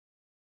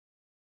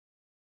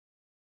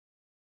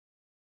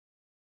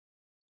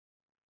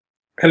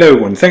Hello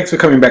everyone, thanks for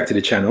coming back to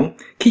the channel.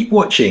 Keep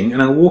watching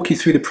and I'll walk you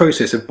through the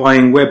process of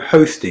buying web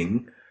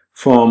hosting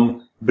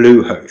from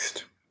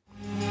Bluehost.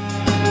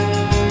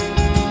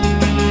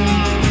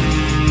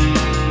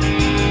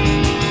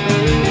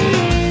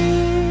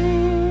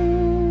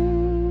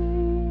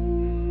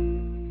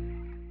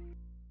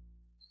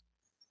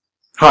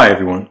 Hi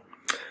everyone.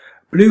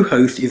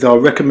 Bluehost is our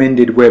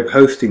recommended web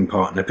hosting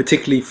partner,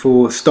 particularly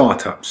for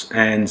startups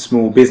and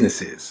small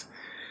businesses.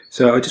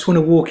 So I just want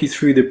to walk you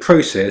through the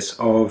process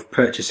of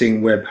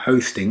purchasing web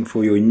hosting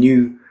for your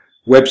new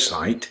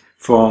website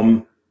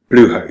from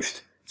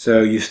Bluehost.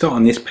 So you start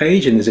on this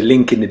page and there's a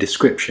link in the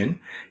description.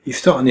 You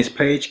start on this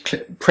page,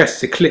 press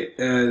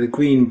the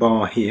green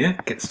bar here,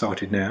 get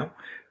started now.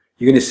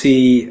 You're going to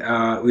see,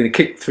 we're going to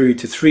click through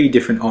to three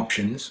different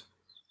options.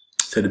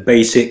 So the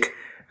basic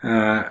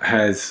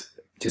has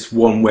just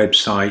one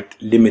website,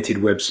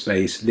 limited web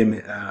space,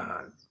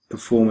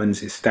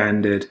 performance is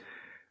standard,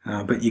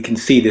 but you can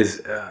see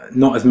there's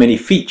not as many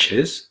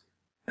features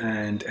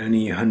and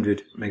only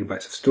 100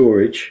 megabytes of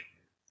storage.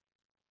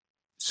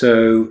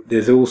 So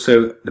there's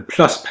also the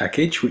Plus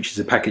package, which is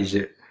a package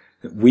that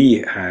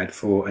we had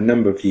for a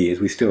number of years.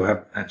 We still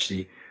have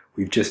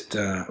we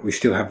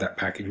still have that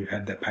package. We've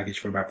had that package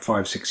for about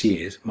 5-6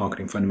 years,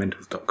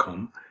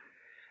 marketingfundamentals.com.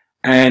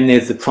 And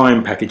there's the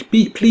Prime package.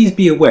 Please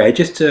be aware,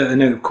 just a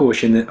note of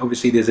caution, that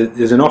obviously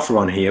there's an offer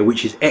on here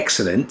which is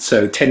excellent.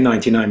 So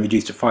 $10.99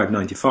 reduced to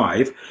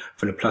 $5.95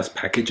 for the Plus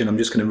package, and I'm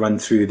just going to run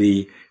through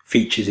the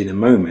features in a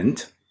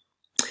moment.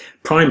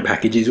 Prime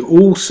package is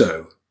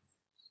also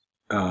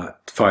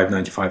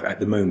 $5.95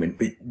 at the moment,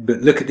 but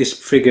look at this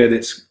figure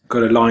that's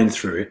got a line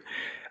through it.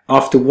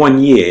 After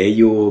 1 year,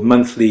 your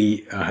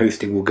monthly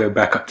hosting will go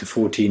back up to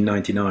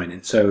 $14.99,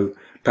 and so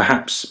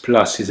perhaps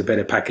Plus is a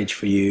better package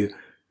for you,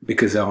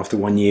 because after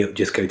 1 year it'll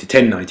just go to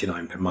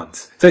 $10.99 per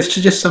month. So it's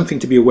just something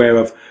to be aware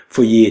of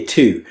for year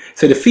 2.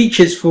 So the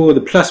features for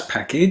the Plus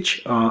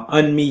package are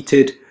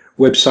unmetered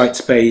website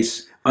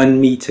space,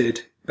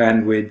 unmetered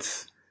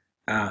bandwidth,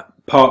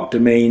 park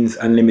domains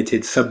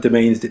unlimited,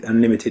 subdomains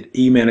unlimited,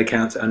 email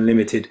accounts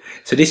unlimited.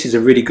 So this is a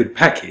really good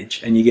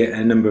package and you get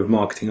a number of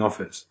marketing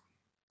offers.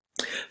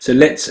 So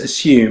let's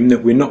assume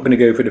that we're not going to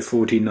go for the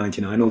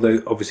 $14.99,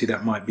 although obviously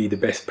that might be the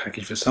best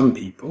package for some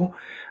people.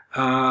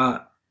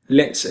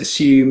 Let's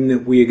assume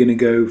that we're going to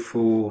go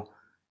for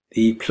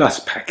the Plus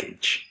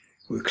package.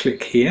 We'll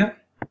click here.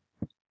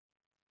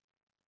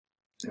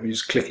 We're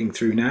just clicking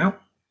through now.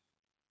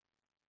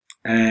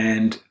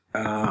 And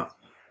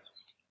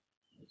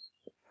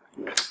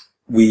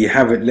we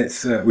have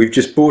it, we've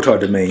just bought our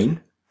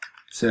domain.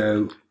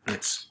 So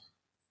let's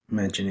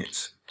imagine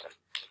it's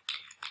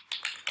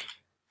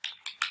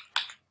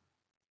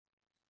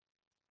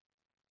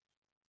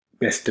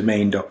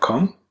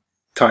bestdomain.com.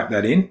 Type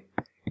that in,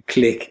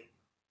 click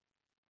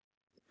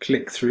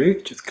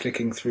through, just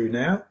clicking through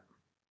now.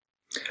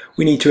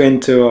 We need to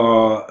enter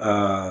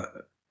our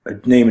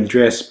name and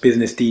address,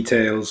 business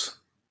details,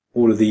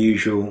 all of the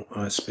usual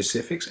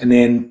specifics, and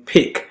then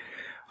pick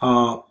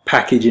our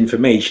package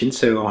information.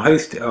 So our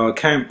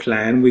account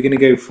plan, we're going to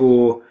go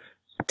for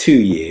 2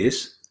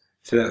 years,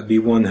 so that would be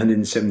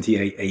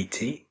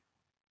 $178.80.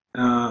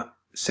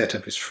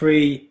 Setup is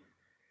free.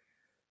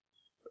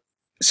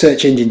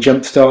 Search engine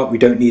jumpstart, we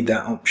don't need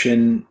that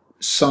option.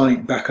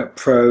 Site backup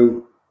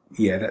pro,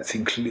 yeah, that's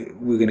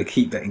we're going to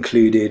keep that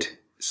included.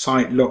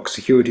 Site lock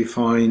security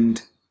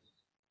find,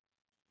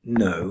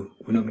 no,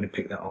 we're not going to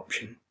pick that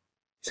option.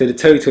 So the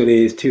total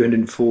is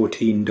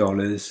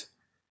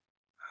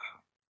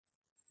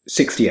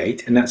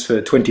 $214.68, and that's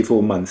for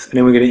 24 months. And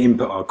then we're going to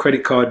input our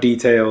credit card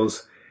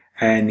details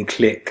and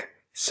click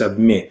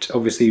submit.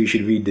 Obviously you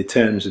should read the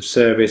terms of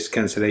service,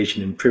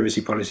 cancellation and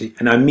privacy policy,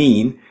 and I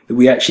mean that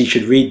we actually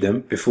should read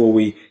them before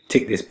we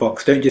tick this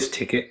box. Don't just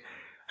tick it.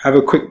 Have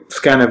a quick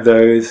scan of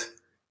those,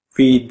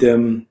 read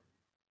them,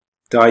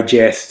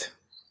 digest.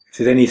 If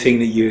there's anything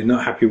that you're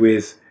not happy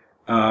with,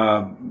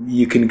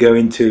 you can go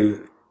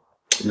into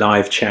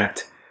live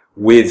chat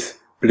with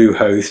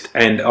Bluehost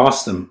and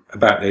ask them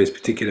about those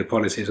particular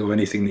policies or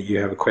anything that you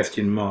have a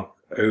question mark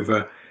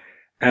over,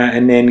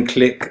 and then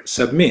click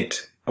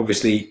submit.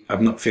 Obviously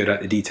I've not filled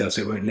out the details,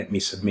 so it won't let me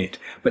submit,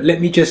 but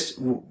let me just,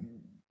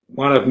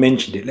 while I've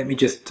mentioned it, let me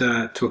just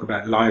talk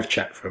about live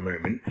chat for a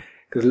moment,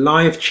 because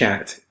live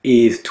chat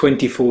is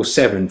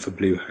 24/7 for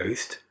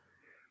Bluehost.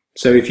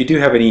 So if you do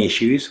have any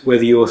issues,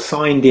 whether you're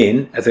signed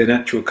in as an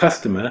actual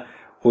customer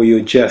or you're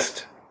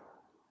just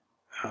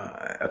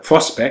a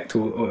prospect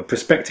or a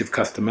prospective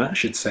customer, I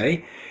should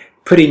say,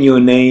 put in your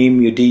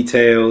name, your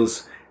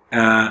details,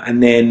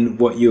 and then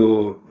what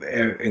your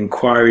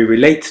inquiry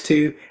relates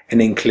to, and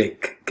then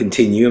click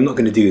continue. I'm not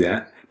going to do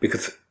that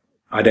because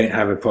I don't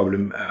have a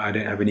problem, I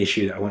don't have an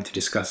issue that I want to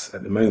discuss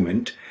at the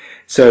moment.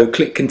 So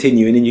click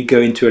continue, and then you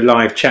go into a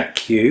live chat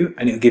queue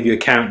and it'll give you a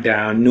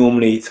countdown.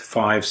 Normally it's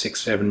 5,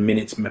 6, 7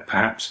 minutes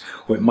perhaps,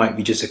 or it might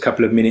be just a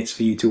couple of minutes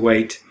for you to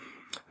wait.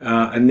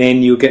 And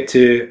then you'll get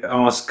to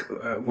ask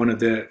one of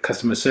the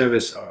customer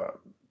service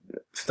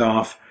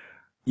staff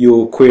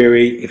your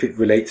query if it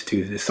relates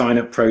to the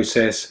sign-up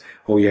process,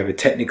 or you have a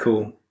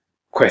technical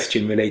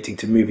question relating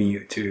to moving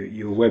you to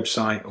your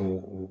website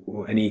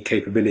or any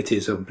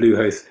capabilities of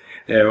Bluehost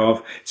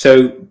thereof.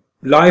 So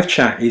live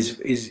chat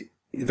is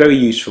very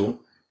useful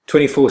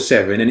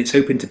 24/7, and it's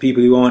open to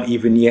people who aren't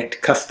even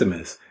yet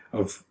customers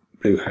of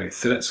Bluehost.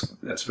 So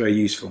that's very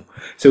useful.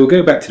 So we'll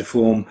go back to the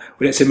form.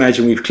 Well, let's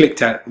imagine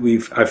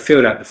I've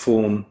filled out the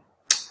form.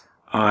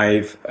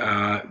 I've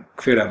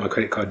filled out my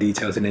credit card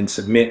details and then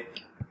submit,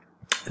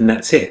 and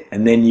that's it.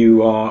 And then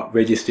you are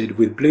registered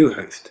with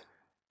Bluehost.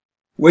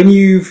 When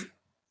you've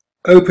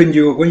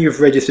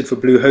registered for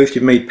Bluehost,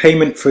 you've made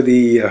payment for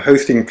the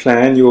hosting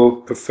plan,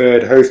 your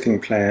preferred hosting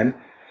plan.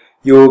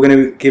 You're going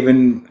to be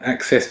given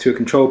access to a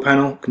control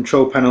panel.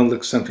 Control panel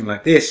looks something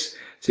like this.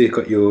 So you've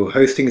got your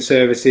hosting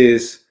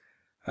services,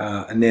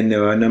 and then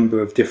there are a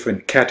number of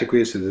different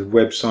categories. So there's a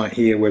website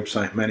here,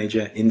 website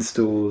manager,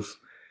 installs,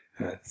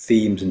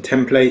 themes and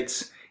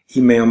templates,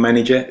 email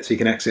manager, so you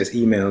can access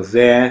emails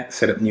there,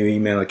 set up new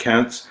email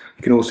accounts.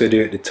 You can also do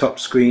it at the top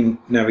screen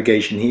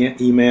navigation here,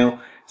 email,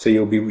 so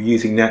you'll be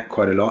using that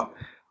quite a lot.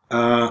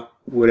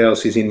 What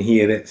else is in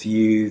here that's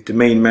used?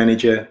 Domain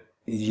manager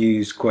is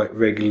used quite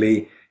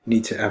regularly. You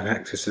need to have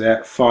access to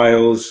that.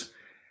 Files,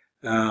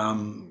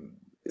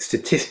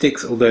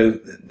 statistics, although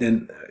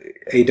then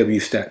AW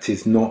Stats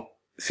is not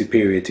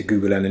superior to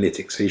Google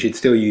Analytics, so you should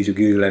still use your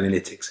Google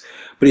Analytics.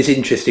 But it's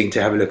interesting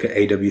to have a look at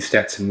AW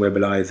Stats and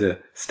Webalizer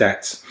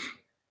Stats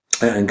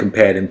and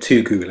compare them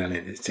to Google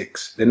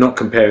Analytics. They're not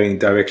comparing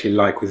directly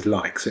like with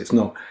like, so it's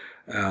not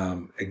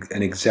an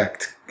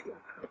exact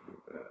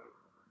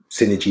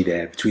synergy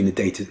there between the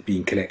data that's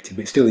being collected,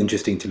 but it's still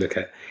interesting to look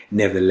at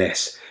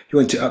nevertheless. If you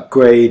want to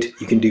upgrade,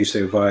 you can do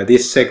so via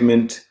this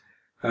segment,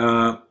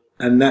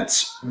 and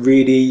that's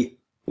really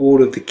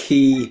all of the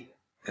key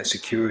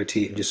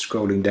security, and just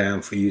scrolling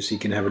down for you so you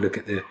can have a look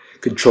at the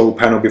control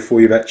panel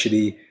before you've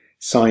actually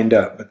signed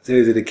up. But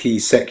those are the key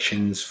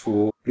sections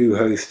for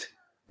Bluehost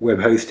web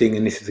hosting,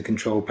 and this is the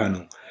control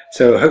panel.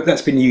 So I hope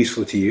that's been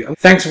useful to you.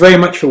 Thanks very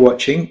much for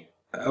watching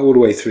all the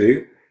way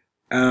through.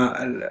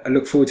 I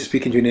look forward to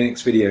speaking to you in the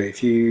next video.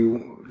 If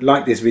you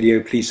like this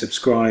video, please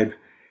subscribe.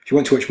 If you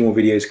want to watch more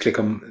videos, click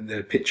on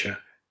the picture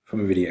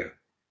from a video.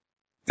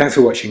 Thanks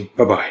for watching.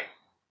 Bye bye.